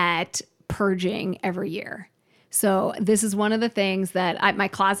at purging every year. So this is one of the things that my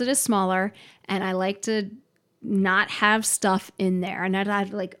closet is smaller, and I like to not have stuff in there and not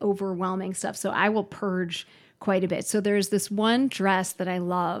have like overwhelming stuff. So I will purge quite a bit. So there's this one dress that I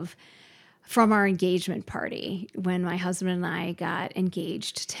love from our engagement party when my husband and I got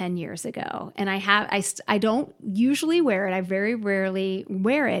engaged 10 years ago. And I don't usually wear it. I very rarely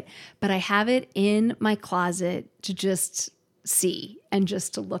wear it, but I have it in my closet to just see and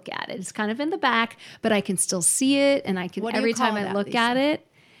just to look at it. It's kind of in the back, but I can still see it. And I can, What do you every time call I that, look Lisa? at it.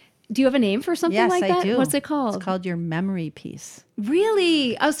 Do you have a name for something Yes, like that? I do. What's it called? It's called your memory piece.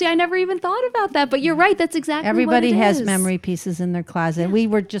 Really? Oh, see, I never even thought about that, but you're right. That's exactly Everybody what it has is. memory pieces in their closet. We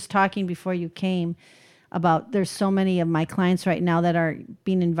were just talking before you came about there's so many of my clients right now that are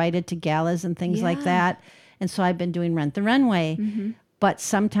being invited to galas and things like Yeah. that. And so I've been doing Rent the Runway. But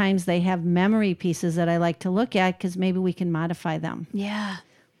sometimes they have memory pieces that I like to look at because maybe we can modify them. Yeah.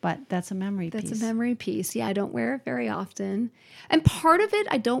 But that's a memory That's piece. a memory piece. Yeah, I don't wear it very often. And part of it,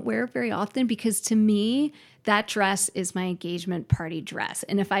 I don't wear it very often because to me, that dress is my engagement party dress.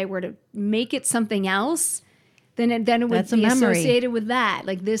 And if I were to make it something else, then it would That's a be memory. associated with that.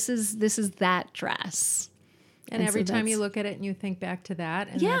 Like this is that dress. And And every so time you that's- look at it and you think back to that,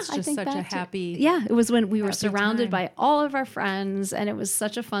 and Yeah, that's I just think such a back to- happy. Yeah, it was when we were happy surrounded time. by all of our friends, and it was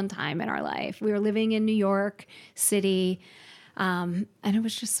such a fun time in our life. We were living in New York City, and it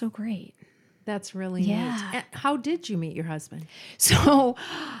was just so great. That's really Yeah. neat. And how did you meet your husband? So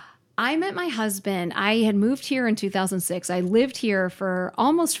I met my husband. I had moved here in 2006. I lived here for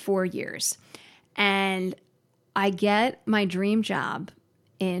almost 4 years. And I get my dream job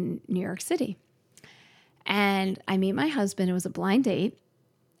in New York City. And I meet my husband. It was a blind date.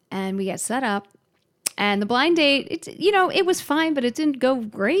 And we get set up. And the blind date, it was fine, but it didn't go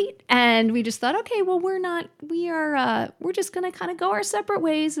great. And we just thought, okay, well, we're just going to kind of go our separate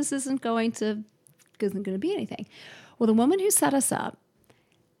ways. This isn't going to be anything. Well, the woman who set us up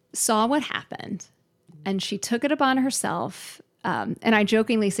saw what happened, and she took it upon herself. And I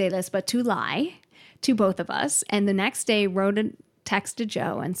jokingly say this, but to lie to both of us. And the next day wrote a text to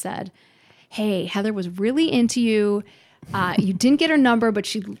Joe and said, hey, Heather was really into you. You didn't get her number, but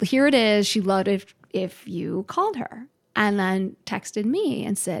here it is. She loved it if you called her. And then texted me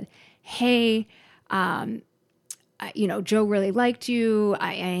and said, hey, Joe really liked you.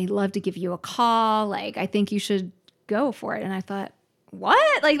 I love to give you a call. Like, I think you should go for it. And I thought,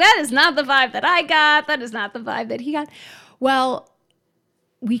 what? Like, that is not the vibe that I got. That is not the vibe that he got. Well,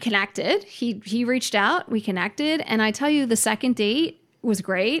 we connected. He reached out. We connected. And I tell you, the second date was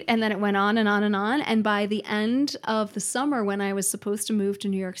great. And then it went on and on and on. And by the end of the summer, when I was supposed to move to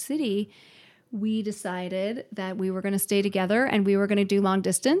New York City, we decided that we were going to stay together and we were going to do long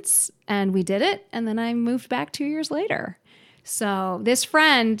distance, and we did it. And then I moved back 2 years later. So this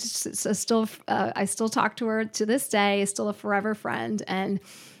friend, I still talk to her to this day, is still a forever friend. And,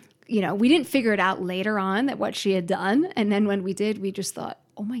 we didn't figure it out later on that what she had done. And then when we did, we just thought,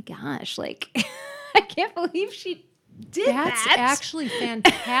 oh my gosh, like, I can't believe she did That's that. actually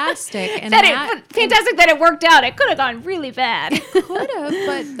fantastic. And Fantastic that it worked out. It could have gone really bad. could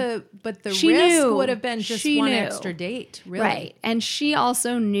have, but the She risk knew. would have been just She one knew. extra date, really. Right. And she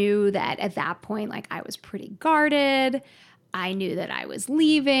also knew that at that point, like, I was pretty guarded. I knew that I was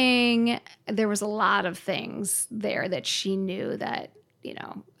leaving. There was a lot of things there that she knew that,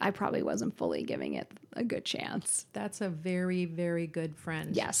 I probably wasn't fully giving it a good chance. That's a very, very good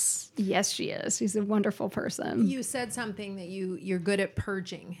friend. Yes. Yes, she is. She's a wonderful person. You said something that you're good at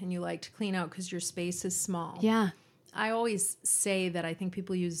purging and you like to clean out because your space is small. Yeah. I always say that I think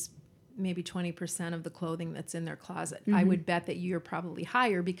people use maybe 20% of the clothing that's in their closet. I would bet that you're probably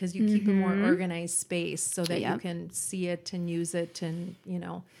higher because you keep a more organized space so that you can see it and use it. And,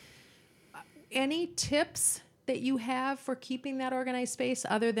 any tips that you have for keeping that organized space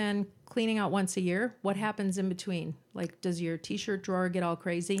other than cleaning out once a year? What happens in between? Like, does your t-shirt drawer get all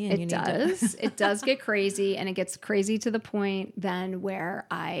crazy? And It does. It does get crazy, and it gets crazy to the point then where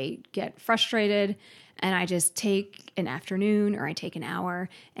I get frustrated and I just take an afternoon or I take an hour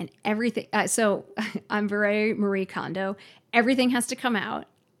and everything. So I'm very Marie Kondo. Everything has to come out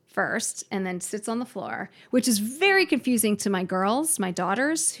first and then sits on the floor, which is very confusing to my girls, my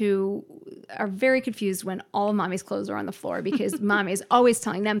daughters, who are very confused when all of mommy's clothes are on the floor because mommy is always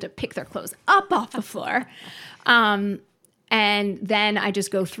telling them to pick their clothes up off the floor. And then I just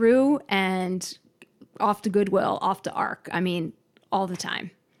go through and off to Goodwill, off to ARC. I mean, all the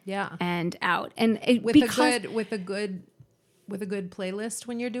time. Yeah. And out. And with a good playlist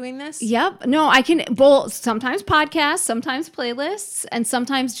when you're doing this? Yep. No, I can both sometimes podcasts, sometimes playlists, and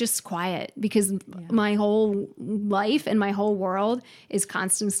sometimes just quiet because my whole life and my whole world is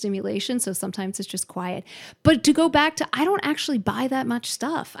constant stimulation. So sometimes it's just quiet. But to go back to, I don't actually buy that much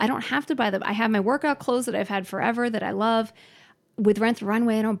stuff. I don't have to buy them. I have my workout clothes that I've had forever that I love. With Rent the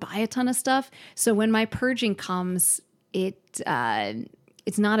Runway, I don't buy a ton of stuff. So when my purging comes, it's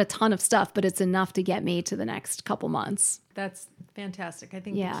not a ton of stuff, but it's enough to get me to the next couple months. That's fantastic. I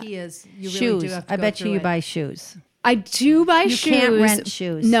think the key is you shoes. really do have to I go bet through you it. buy shoes. I do buy shoes. You can't rent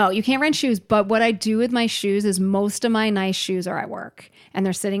shoes. No, you can't rent shoes. But what I do with my shoes is most of my nice shoes are at work, and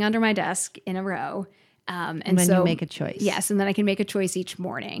they're sitting under my desk in a row. And then so you make a choice. Yes, and then I can make a choice each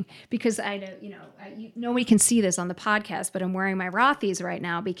morning because I know, nobody can see this on the podcast, but I'm wearing my Rothy's right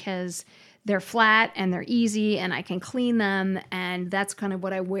now because they're flat and they're easy and I can clean them. And that's kind of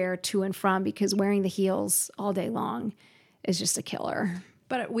what I wear to and from because wearing the heels all day long is just a killer.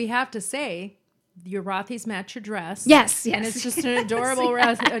 But we have to say, your Rothy's match your dress. Yes. And it's just an adorable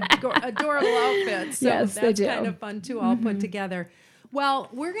outfit. So Yes, they that's do. kind of fun too, all put together. Well,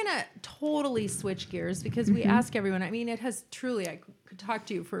 we're going to totally switch gears because we ask everyone. I mean, it has truly, I could talk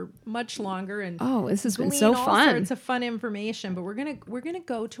to you for much longer and This has been glean so all fun. sorts of fun information, but we're going to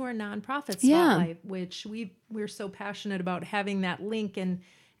go to our nonprofit spotlight, which we're so passionate about having that link and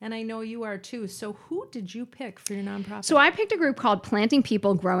I know you are too. So who did you pick for your nonprofit? So I picked a group called Planting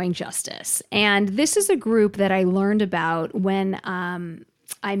People Growing Justice. And this is a group that I learned about when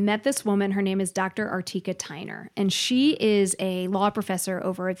I met this woman. Her name is Dr. Artika Tyner, and she is a law professor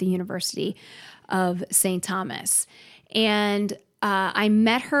over at the University of St. Thomas. And I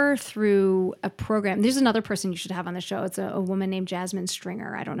met her through a program. There's another person you should have on the show. It's a woman named Jasmine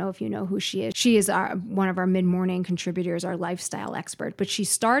Stringer. I don't know if you know who she is. She is one of our mid-morning contributors, our lifestyle expert. But she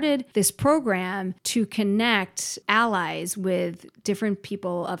started this program to connect allies with different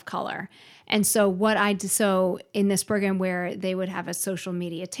people of color. And so in this program where they would have a social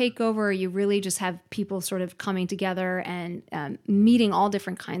media takeover, you really just have people sort of coming together and meeting all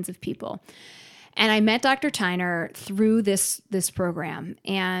different kinds of people. And I met Dr. Tyner through this program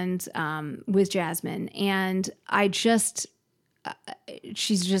and with Jasmine. And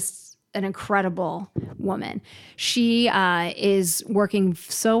she's just an incredible woman. She is working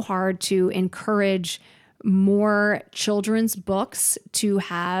so hard to encourage more children's books to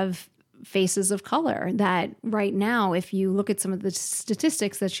have faces of color. That right now, if you look at some of the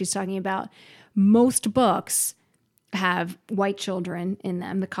statistics that she's talking about, most books have white children in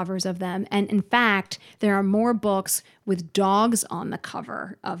them, the covers of them. And in fact, there are more books with dogs on the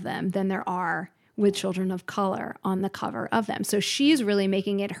cover of them than there are with children of color on the cover of them. So she's really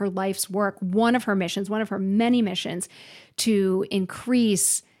making it her life's work, one of her many missions, to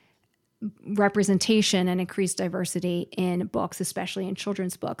increase representation and increased diversity in books, especially in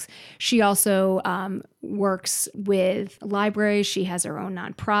children's books. She also works with libraries. She has her own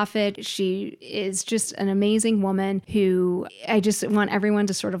nonprofit. She is just an amazing woman who I just want everyone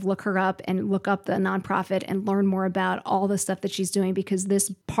to sort of look her up and look up the nonprofit and learn more about all the stuff that she's doing because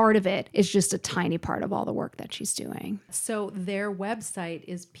this part of it is just a tiny part of all the work that she's doing. So their website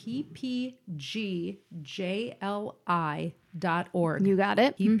is ppgjli.org. You got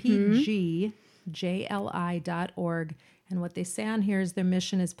it? ppgjli.org. And what they say on here is their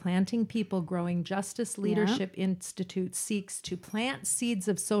mission is planting people, growing Justice Leadership Institute seeks to plant seeds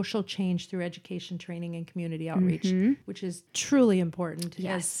of social change through education, training, and community outreach, which is truly important.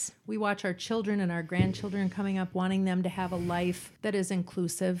 Yes. As we watch our children and our grandchildren coming up, wanting them to have a life that is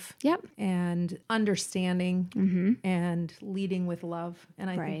inclusive Yep. and understanding and leading with love. And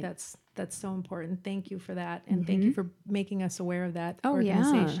I think Right. that's so important. Thank you for that. And thank you for making us aware of that Oh,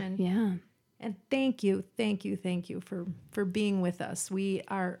 organization. yeah. And thank you for being with us. We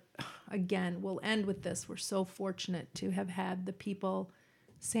are, again, we'll end with this. We're so fortunate to have had the people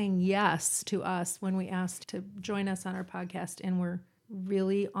saying yes to us when we asked to join us on our podcast. And we're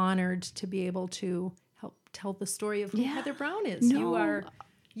really honored to be able to help tell the story of who Heather Brown is. No.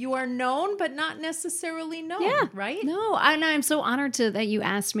 You are known, but not necessarily known, right? No, I'm so honored that you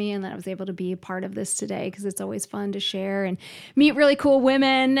asked me and that I was able to be a part of this today, because it's always fun to share and meet really cool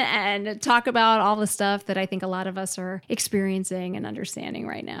women and talk about all the stuff that I think a lot of us are experiencing and understanding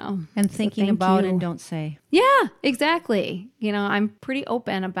right now. And thinking thank about you. and don't say. Yeah, exactly. You know, I'm pretty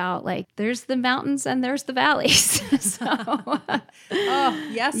open about, like, there's the mountains and there's the valleys. So,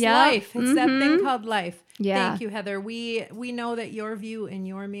 Yes, Yep. life. It's that thing called life. Yeah. Thank you, Heather. We know that your view in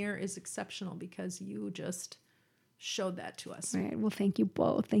your mirror is exceptional because you just showed that to us. all right. Well, thank you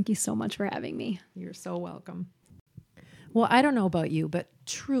both. Thank you so much for having me. You're so welcome. Well, I don't know about you, but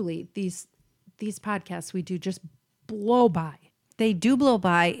truly these podcasts we do just blow by. They do blow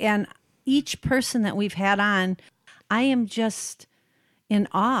by. And each person that we've had on, I am just in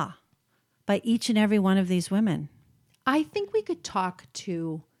awe by each and every one of these women. I think we could talk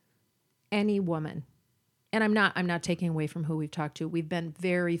to any woman. And I'm not taking away from who we've talked to. We've been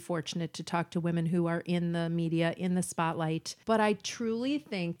very fortunate to talk to women who are in the media, in the spotlight. But I truly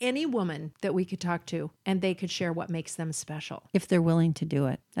think any woman that we could talk to and they could share what makes them special. If they're willing to do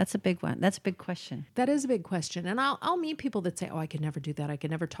it. That's a big one. That's a big question. That is a big question. And I'll meet people that say, oh, I could never do that. I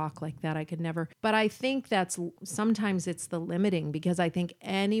could never talk like that. I could never. But I think sometimes it's the limiting, because I think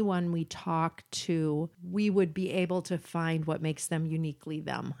anyone we talk to, we would be able to find what makes them uniquely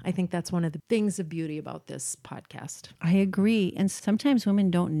them. I think that's one of the things of beauty about this podcast. I agree. And sometimes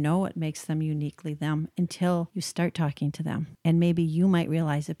women don't know what makes them uniquely them until you start talking to them. And maybe you might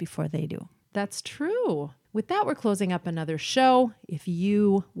realize it before they do. That's true. With that, we're closing up another show. If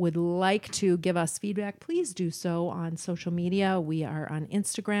you would like to give us feedback, please do so on social media. We are on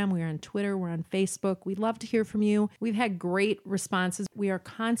Instagram, we are on Twitter, we're on Facebook. We'd love to hear from you. We've had great responses. We are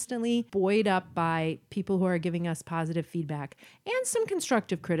constantly buoyed up by people who are giving us positive feedback and some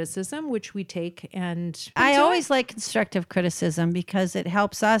constructive criticism, which we take and I always like constructive criticism because it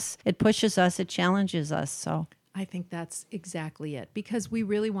helps us, it pushes us, it challenges us. So I think that's exactly it, because we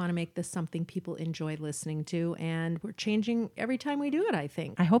really want to make this something people enjoy listening to, and we're changing every time we do it, I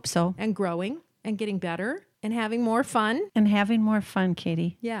think. I hope so. And growing and getting better and having more fun. And having more fun,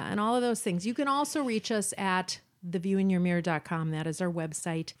 Katie. Yeah, and all of those things. You can also reach us at theviewinyourmirror.com. That is our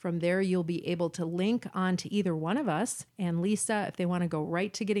website. From there, you'll be able to link onto either one of us. And Lisa, if they want to go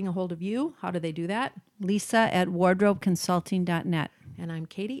right to getting a hold of you, how do they do that? Lisa at wardrobeconsulting.net. And I'm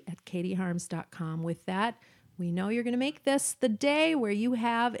Katie at katieharms.com. With that, we know you're going to make this the day where you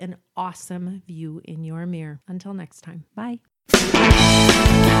have an awesome view in your mirror. Until next time. Bye.